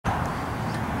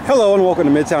Hello and welcome to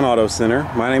Mid-Towne Auto Center.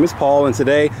 My name is Paul, and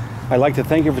today I'd like to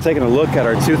thank you for taking a look at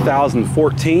our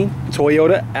 2014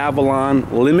 Toyota Avalon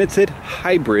Limited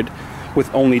Hybrid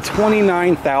with only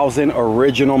 29,000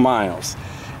 original miles.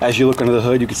 As you look under the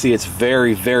hood, you can see it's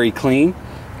very, very clean.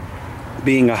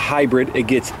 Being a hybrid, it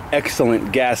gets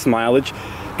excellent gas mileage.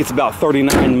 It gets about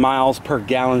 39 miles per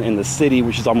gallon in the city,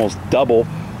 which is almost double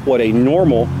what a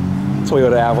normal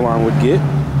Toyota Avalon would get.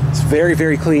 It's very,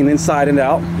 very clean inside and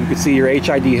out. You can see your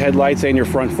HID headlights and your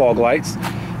front fog lights.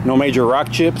 No major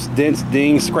rock chips, dents,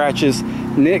 dings, scratches,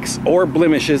 nicks, or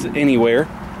blemishes anywhere.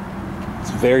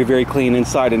 It's very, very clean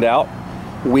inside and out.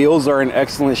 Wheels are in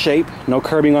excellent shape. No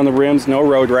curbing on the rims, no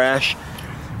road rash.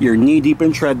 You're knee deep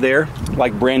in tread there.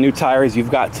 Like brand new tires,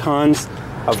 you've got tons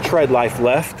of tread life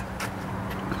left.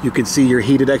 You can see your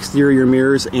heated exterior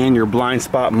mirrors and your blind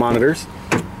spot monitors.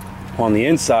 On the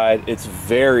inside, it's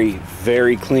very,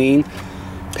 very clean.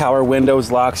 Power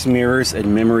windows, locks, mirrors,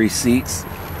 and memory seats.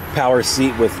 Power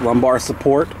seat with lumbar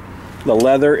support. The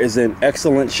leather is in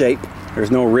excellent shape. There's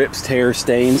no rips, tears,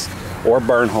 stains, or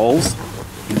burn holes.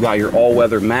 You've got your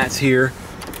all-weather mats here.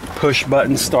 Push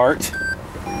button start.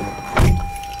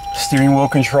 Steering wheel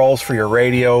controls for your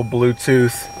radio,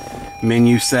 Bluetooth,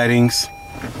 menu settings.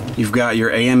 You've got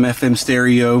your AM/FM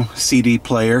stereo, CD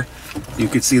player. You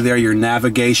can see there your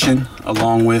navigation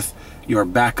along with your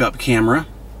backup camera,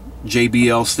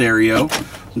 JBL stereo,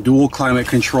 dual climate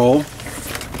control,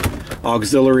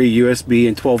 auxiliary USB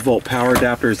and 12-volt power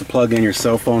adapters to plug in your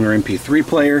cell phone or MP3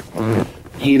 player,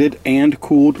 heated and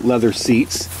cooled leather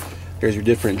seats. There's your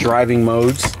different driving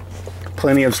modes,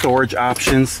 plenty of storage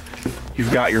options.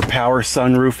 You've got your power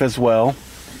sunroof as well,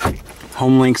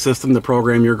 HomeLink system to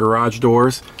program your garage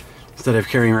doors instead of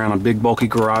carrying around a big bulky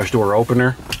garage door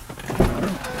opener.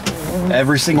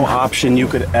 Every single option you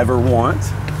could ever want.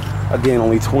 Again,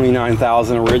 only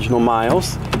 29,000 original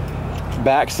miles.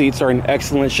 Back seats are in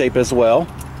excellent shape as well.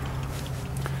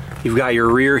 You've got your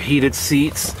rear heated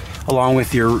seats along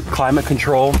with your climate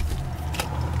control.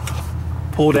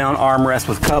 Pull down armrest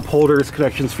with cup holders,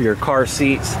 connections for your car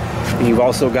seats. And you've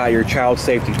also got your child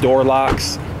safety door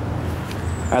locks.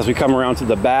 As we come around to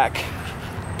the back,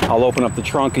 I'll open up the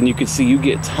trunk and you can see you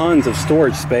get tons of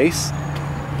storage space.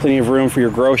 Plenty of room for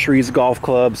your groceries, golf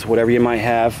clubs, whatever you might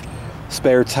have.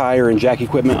 Spare tire and jack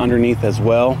equipment underneath as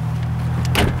well.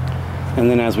 And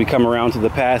then as we come around to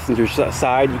the passenger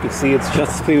side, you can see it's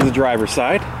just as clean as the driver's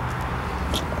side.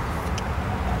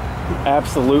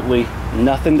 Absolutely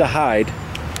nothing to hide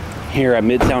here at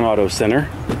Mid-Towne Auto Center.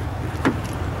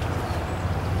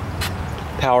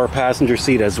 Power passenger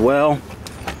seat as well.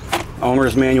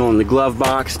 Owner's manual in the glove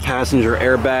box, passenger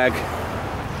airbag.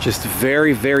 Just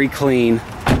very, very clean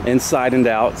inside and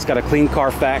out. It's got a clean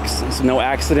Carfax, so no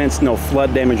accidents, no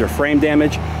flood damage or frame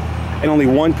damage, and only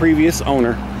one previous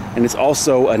owner. And it's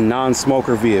also a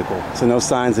non-smoker vehicle, so no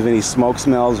signs of any smoke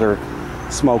smells or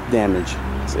smoke damage.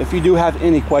 So if you do have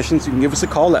any questions, you can give us a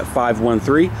call at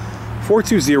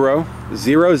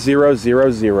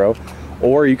 513-420-0000,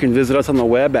 or you can visit us on the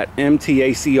web at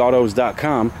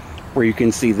mtacautos.com, where you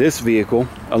can see this vehicle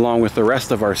along with the rest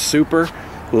of our super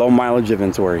low mileage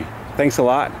inventory. Thanks a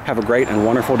lot. Have a great and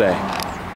wonderful day.